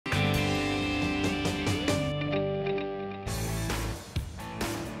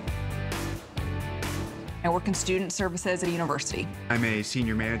I work in student services at a university. I'm a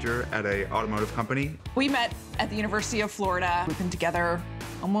senior manager at an automotive company. We met at the University of Florida. We've been together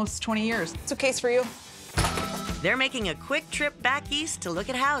almost 20 years. It's a case for you. They're making a quick trip back east to look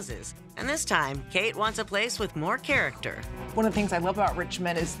at houses. And this time, Kate wants a place with more character. One of the things I love about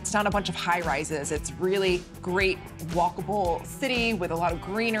Richmond is it's not a bunch of high-rises. It's really great, walkable city with a lot of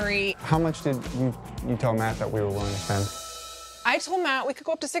greenery. How much did you tell Matt that we were willing to spend? I told Matt we could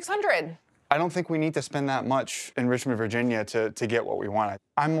go up to 600. I don't think we need to spend that much in Richmond, Virginia to get what we want.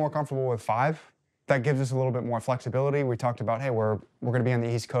 I'm more comfortable with 5. That gives us a little bit more flexibility. We talked about, hey, we're going to be on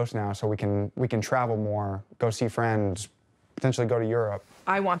the East Coast now, so we can travel more, go see friends, potentially go to Europe.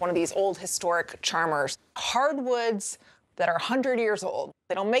 I want one of these old historic charmers. Hardwoods that are 100 years old.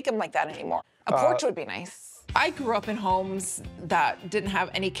 They don't make them like that anymore. A porch would be nice. I grew up in homes that didn't have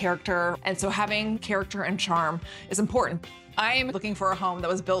any character, and so having character and charm is important. I am looking for a home that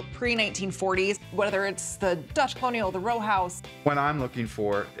was built pre-1940s, whether it's the Dutch colonial, the row house. What I'm looking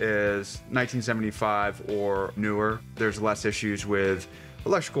for is 1975 or newer. There's less issues with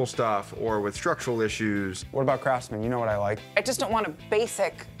electrical stuff or with structural issues. What about Craftsman? You know what I like. I just don't want a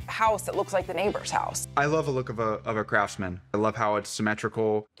basic house that looks like the neighbor's house. I love the look of a Craftsman. I love how it's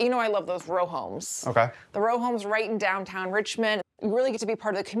symmetrical. You know I love those row homes. Okay. The row homes right in downtown Richmond. You really get to be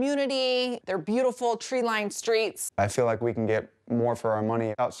part of the community. They're beautiful, tree-lined streets. I feel like we can get more for our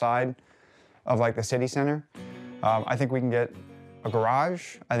money outside of like the city center. I think we can get a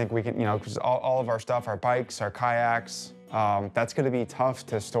garage. I think we can, you know, because all of our stuff, our bikes, our kayaks, that's going to be tough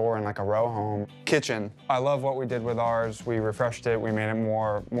to store in like a row home. Kitchen. I love what we did with ours. We refreshed it. We made it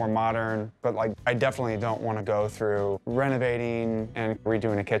more modern. But like, I definitely don't want to go through renovating and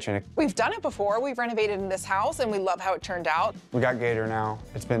redoing a kitchen. We've done it before. We've renovated in this house, and we love how it turned out. We got Gator now.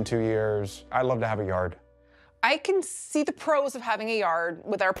 It's been 2 years. I'd love to have a yard. I can see the pros of having a yard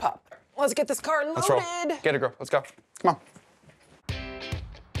with our pup. Let's get this car loaded. Let's roll. Get it, girl. Let's go. Come on.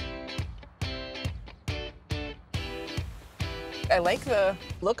 I like the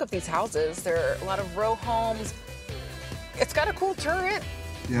look of these houses. There are a lot of row homes. It's got a cool turret.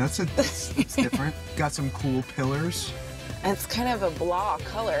 Yeah, it's different. Got some cool pillars. And it's kind of a blah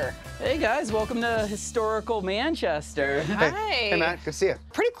color. Hey guys, welcome to historical Manchester. Hi. Hey, Matt. Good to see you.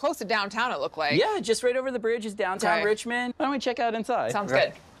 Pretty close to downtown, it looked like. Yeah, just right over the bridge is downtown Okay. Richmond. Why don't we check out inside? Sounds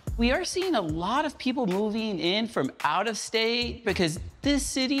good. We are seeing a lot of people moving in from out of state because this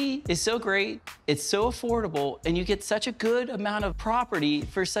city is so great, it's so affordable, and you get such a good amount of property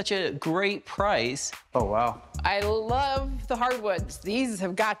for such a great price. Oh, wow. I love the hardwoods. These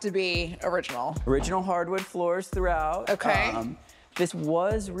have got to be original. Original hardwood floors throughout. Okay. This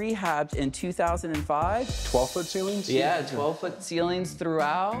was rehabbed in 2005. 12-foot ceilings? Yeah, 12-foot ceilings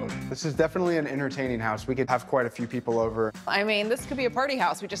throughout. This is definitely an entertaining house. We could have quite a few people over. I mean, this could be a party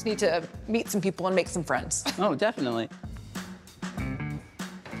house. We just need to meet some people and make some friends. Oh, definitely.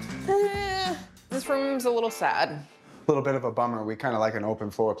 This room's a little sad. A little bit of a bummer. We kind of like an open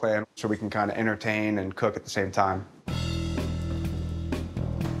floor plan so we can kind of entertain and cook at the same time.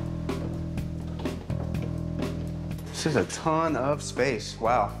 This is a ton of space.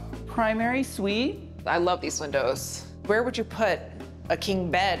 Wow. Primary suite. I love these windows. Where would you put a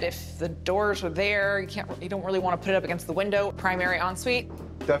king bed if the doors were there? You don't really want to put it up against the window. Primary ensuite.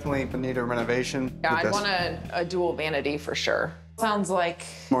 Definitely need a renovation. Yeah, with I'd this. want a dual vanity for sure. Sounds like,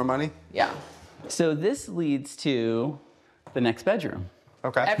 More money? yeah. So this leads to the next bedroom.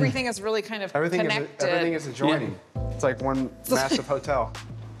 Okay. Everything is really kind of connected. Everything is adjoining. It's like one massive hotel.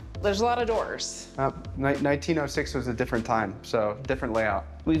 There's a lot of doors. 1906 was a different time, so different layout.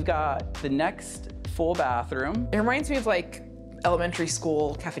 We've got the next full bathroom. It reminds me of like elementary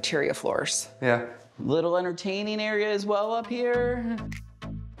school cafeteria floors. Yeah. Little entertaining area as well up here.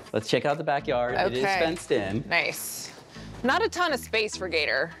 Let's check out the backyard. It is Okay. fenced in. Nice. Not a ton of space for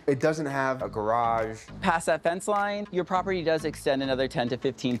Gator. It doesn't have a garage. Past that fence line, your property does extend another 10 to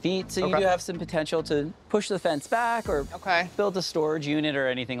 15 feet, so you Okay. do have some potential to push the fence back or Okay. build a storage unit or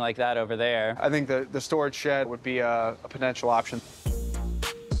anything like that over there. I think the storage shed would be a potential option.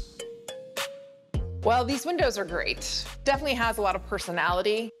 Well, these windows are great. Definitely has a lot of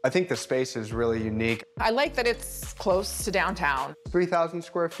personality. I think the space is really unique. I like that it's close to downtown. 3,000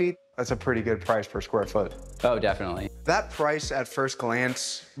 square feet, that's a pretty good price per square foot. Oh, definitely. That price at first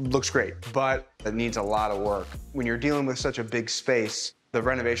glance looks great, but it needs a lot of work. When you're dealing with such a big space, the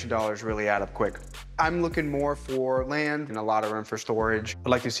renovation dollars really add up quick. I'm looking more for land and a lot of room for storage. I'd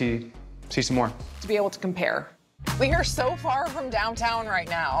like to see some more. To be able to compare. We are so far from downtown right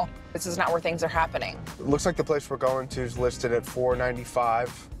now. This is not where things are happening. It looks like the place we're going to is listed at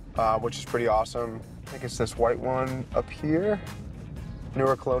 $495, which is pretty awesome. I think it's this white one up here.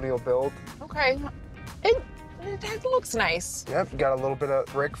 Newer colonial build. Okay. It looks nice. Yep, got a little bit of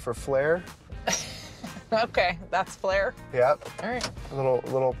brick for flair. Okay, that's flair. Yep. All right. A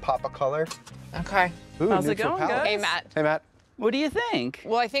little pop of color. Okay. Ooh, How's it neutral going, palette. guys? Hey, Matt. Hey, Matt. What do you think?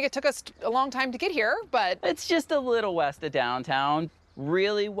 Well, I think it took us a long time to get here, but It's just a little west of downtown.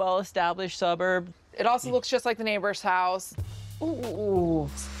 Really well-established suburb. it also looks just like the neighbor's house. Ooh.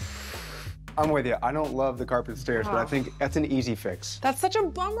 I'm with you. I don't love the carpet stairs, but I think that's an easy fix. That's such a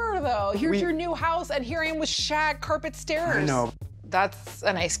bummer, though. Here's We- your new house, and here I am with shag carpet stairs. I know. That's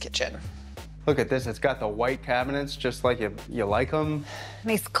a nice kitchen. Look at this. It's got the white cabinets, just like you like them.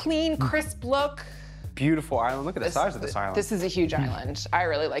 Nice, clean, crisp look. Beautiful island. Look at the size of this island. This is a huge island. I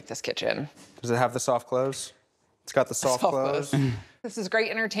really like this kitchen. Does it have the soft close? It's got the soft close. This is great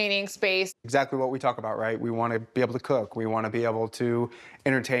entertaining space. Exactly what we talk about, right? We want to be able to cook. We want to be able to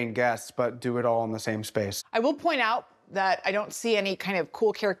entertain guests, but do it all in the same space. I will point out that I don't see any kind of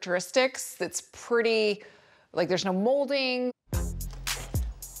cool characteristics. It's pretty, like there's no molding.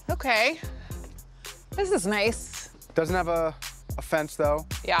 Okay, this is nice. Doesn't have a fence, though.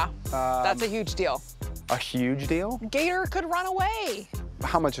 Yeah, that's a huge deal. A huge deal. Gator could run away.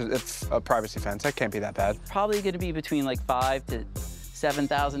 How much is it's a privacy fence? That can't be that bad. Probably gonna be between like $5,000 to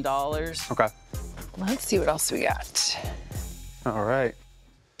 $7,000. Okay. Let's see what else we got. All right.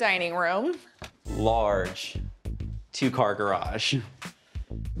 Dining room. Large, 2-car garage.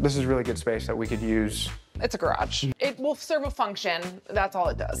 This is really good space that we could use. It's a garage. It will serve a function. That's all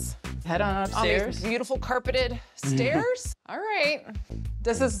it does. Head on On upstairs. these beautiful carpeted stairs. All right.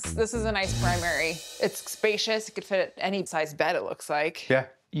 This is a nice primary. It's spacious. It could fit any size bed, it looks like. Yeah.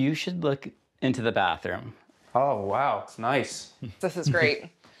 You should look into the bathroom. Oh, wow. It's nice. This is great.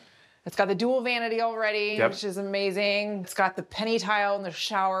 It's got the dual vanity already, Yep. which is amazing. It's got the penny tile in the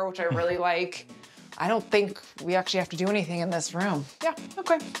shower, which I really like. I don't think we actually have to do anything in this room. Yeah,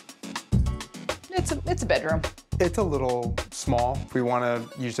 okay. It's a bedroom. It's a little small. If we want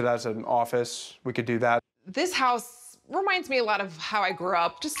to use it as an office, we could do that. This house reminds me a lot of how I grew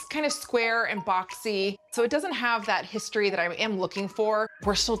up, just kind of square and boxy. So it doesn't have that history that I am looking for.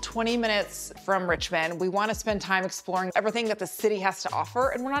 We're still 20 minutes from Richmond. We want to spend time exploring everything that the city has to offer,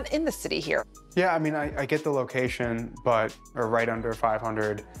 and we're not in the city here. Yeah, I mean, I get the location, but we're right under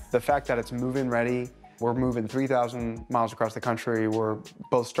 500. The fact that it's move-in ready, we're moving 3,000 miles across the country. We're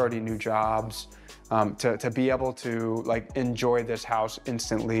both starting new jobs. To be able to like enjoy this house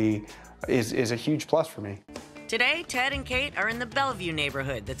instantly is a huge plus for me. Today, Ted and Kate are in the Bellevue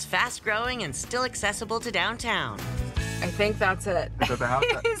neighborhood that's fast growing and still accessible to downtown. I think that's it. Is that the house?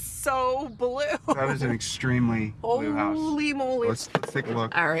 It is so blue. That is an extremely blue house. Holy moly. Let's take a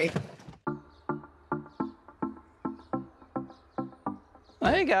look. All right.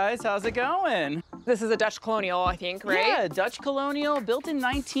 Hey guys, how's it going? This is a Dutch colonial, I think, right? Yeah, Dutch colonial, built in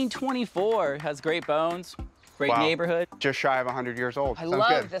 1924. Has great bones, great Wow. neighborhood. Just shy of 100 years old. I Sounds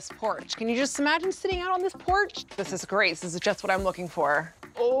love good. this porch. Can you just imagine sitting out on this porch? This is great. This is just what I'm looking for.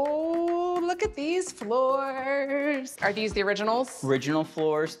 Oh, look at these floors. Are these the originals? Original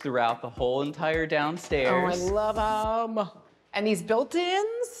floors throughout the whole entire Oh, I downstairs. love them. And these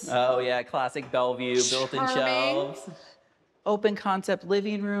built-ins? Oh yeah, classic Bellevue, built-in Charming. shelves. Open concept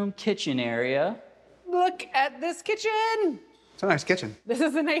living room, kitchen area. Look at this kitchen. It's a nice kitchen. This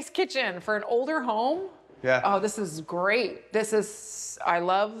is a nice kitchen for an older home. Yeah. Oh, this is great. I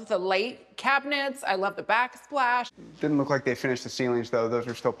love the light cabinets. I love the backsplash. Didn't look like they finished the ceilings though. Those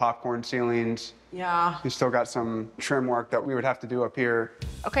are still popcorn ceilings. Yeah. We still got some trim work that we would have to do up here.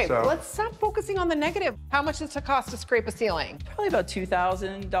 Okay, So- let's stop focusing on the negative. How much does it cost to scrape a ceiling? Probably about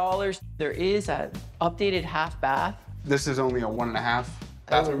 $2,000. There is an updated half bath. This is only a 1.5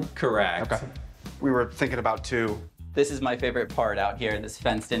 bathroom. Correct. Okay. We were thinking about 2. This is my favorite part out here in this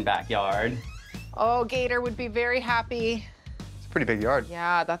fenced-in backyard. Oh, Gator would be very happy. It's a pretty big yard.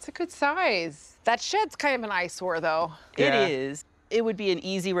 Yeah, that's a good size. That shed's kind of an eyesore, though. Yeah. It is. It would be an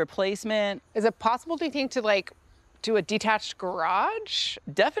easy replacement. Is it possible, do you think, to like do a detached garage?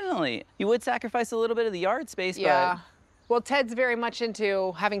 Definitely. You would sacrifice a little bit of the yard space, Yeah. Well, Ted's very much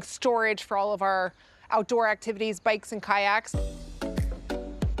into having storage for all of our outdoor activities, bikes and kayaks.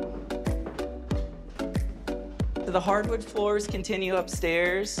 but the hardwood floors continue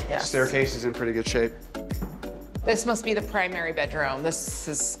upstairs. Yes. Staircase is in pretty good shape. This must be the primary bedroom. This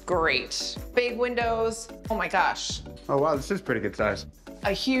is great. Big windows. Oh my gosh. Oh wow, this is pretty good size.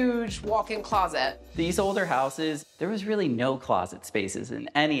 A huge walk-in closet. These older houses, there was really no closet spaces in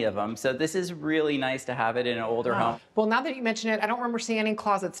any of them, so this is really nice to have it in an older home. Well, now that you mention it, I don't remember seeing any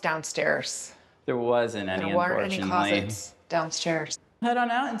closets downstairs. There wasn't any, There weren't any unfortunately. closets downstairs. Head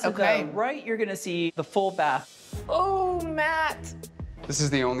on out, and to Okay. the right, you're gonna see the full bath. Oh, Matt. This is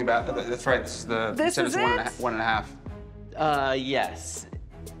the only bath. That's right. This is the. This is one it? One and a half. Yes.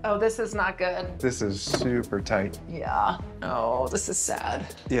 Oh, this is not good. This is super tight. Yeah. Oh, this is sad.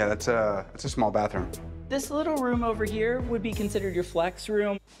 Yeah, that's a small bathroom. This little room over here would be considered your flex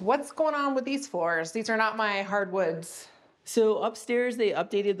room. What's going on with these floors? These are not my hardwoods. So upstairs, they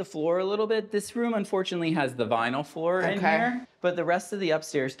updated the floor a little bit. This room, unfortunately, has the vinyl floor in here, but the rest of the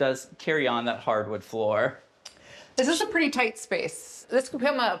upstairs does carry on that hardwood floor. This is a pretty tight space. This could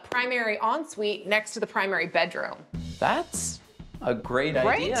become a primary ensuite next to the primary bedroom. That's a great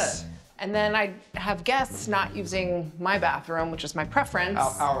idea. And then I have guests not using my bathroom, which is my preference.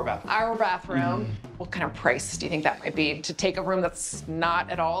 Our bathroom. Our bathroom. What kind of price do you think that might be to take a room that's not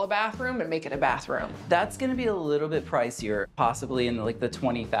at all a bathroom and make it a bathroom? That's gonna be a little bit pricier, possibly in like the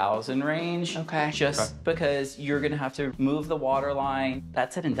 20,000 range. Okay. Just because you're gonna have to move the water line.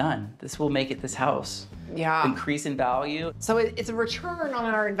 That's said and done. This will make it this house. Yeah. Increase in value. So it's a return on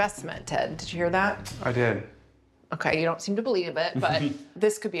our investment, Ted. Did you hear that? I did. Okay, you don't seem to believe it, but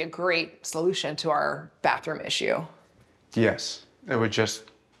this could be a great solution to our bathroom issue. Yes, it would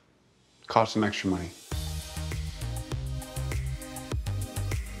just cost some extra money.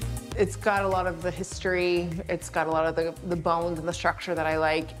 It's got a lot of the history, it's got a lot of the bones and the structure that I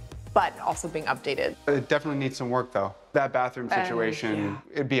like, but also being updated. It definitely needs some work though. That bathroom situation,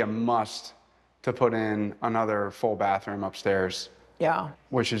 it'd be a must to put in another full bathroom upstairs. Yeah.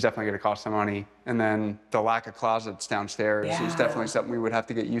 Which is definitely going to cost some money. And then the lack of closets downstairs is definitely something we would have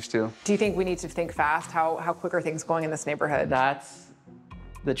to get used to. Do you think we need to think fast? How quick are things going in this neighborhood? That's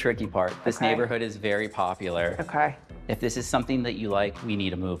the tricky part. This neighborhood is very popular. Okay. If this is something that you like, we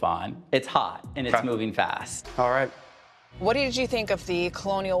need to move on. It's hot and it's moving fast. All right. What did you think of the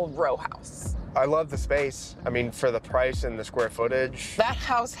colonial row house? I love the space. I mean, for the price and the square footage. That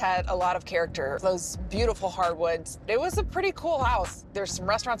house had a lot of character. Those beautiful hardwoods. It was a pretty cool house. There's some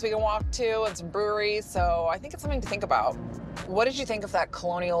restaurants we can walk to and some breweries, so I think it's something to think about. What did you think of that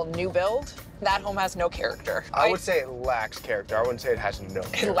colonial new build? That home has no character. I would say it lacks character. I wouldn't say it has no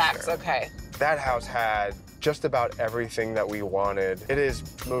character. It lacks, okay. That house had just about everything that we wanted. It is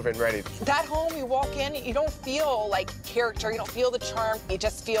move-in ready. That home, you walk in, you don't feel like character, you don't feel the charm. You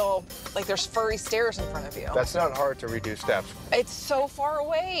just feel like there's furry stairs in front of you. That's not hard to redo steps. It's so far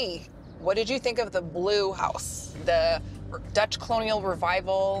away. What did you think of the blue house? The Dutch colonial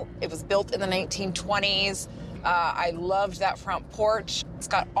revival. It was built in the 1920s. I loved that front porch. It's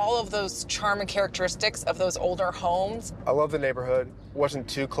got all of those charm and characteristics of those older homes. I love the neighborhood. Wasn't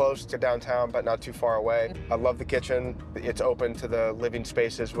too close to downtown, but not too far away. I love the kitchen. It's open to the living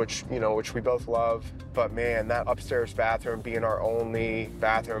spaces, which we both love. But man, that upstairs bathroom being our only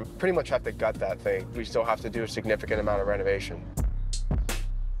bathroom, pretty much have to gut that thing. We still have to do a significant amount of renovation.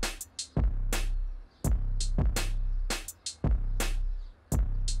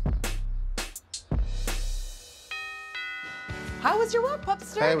 How was your walk,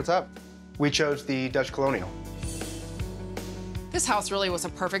 Pupster? Hey, what's up? We chose the Dutch Colonial. This house really was a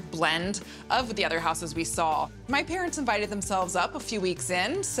perfect blend of the other houses we saw. My parents invited themselves up a few weeks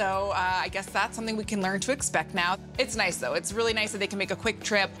in, so I guess that's something we can learn to expect now. It's nice, though. It's really nice that they can make a quick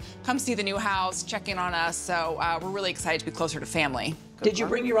trip, come see the new house, check in on us, so we're really excited to be closer to family. Did you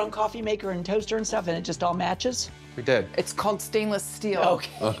bring your own coffee maker and toaster and stuff, and it just all matches? We did. It's called stainless steel. Okay,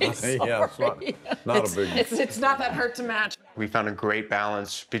 Yeah, it's not a big. It's not that hard to match. We found a great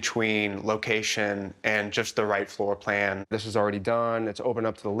balance between location and just the right floor plan. This is already done. It's open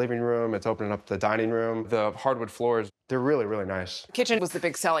up to the living room. It's opening up to the dining room. The hardwood floors, they're really, really nice. Kitchen was the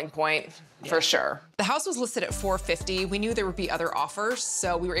big selling point, for sure. The house was listed at $450. We knew there would be other offers,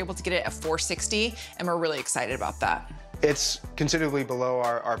 so we were able to get it at $460, and we're really excited about that. It's considerably below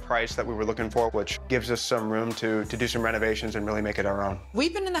our price that we were looking for, which gives us some room to do some renovations and really make it our own.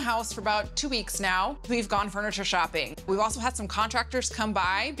 We've been in the house for about 2 weeks now. We've gone furniture shopping. We've also had some contractors come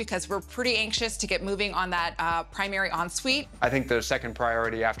by because we're pretty anxious to get moving on that primary ensuite. I think the second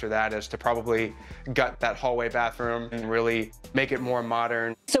priority after that is to probably gut that hallway bathroom and really make it more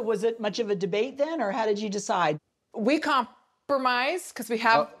modern. So was it much of a debate then, or how did you decide? We compromised because we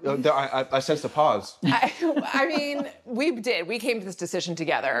have... I sensed a pause. I mean, we did. We came to this decision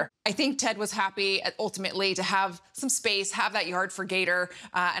together. I think Ted was happy ultimately to have some space, have that yard for Gator,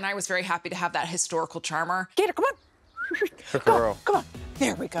 and I was very happy to have that historical charmer. Gator, come on. Good girl. Come on.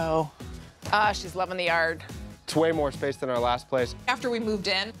 There we go. She's loving the yard. It's way more space than our last place. After we moved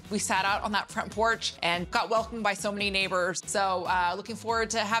in, we sat out on that front porch and got welcomed by so many neighbors. So looking forward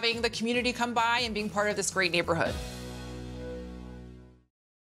to having the community come by and being part of this great neighborhood.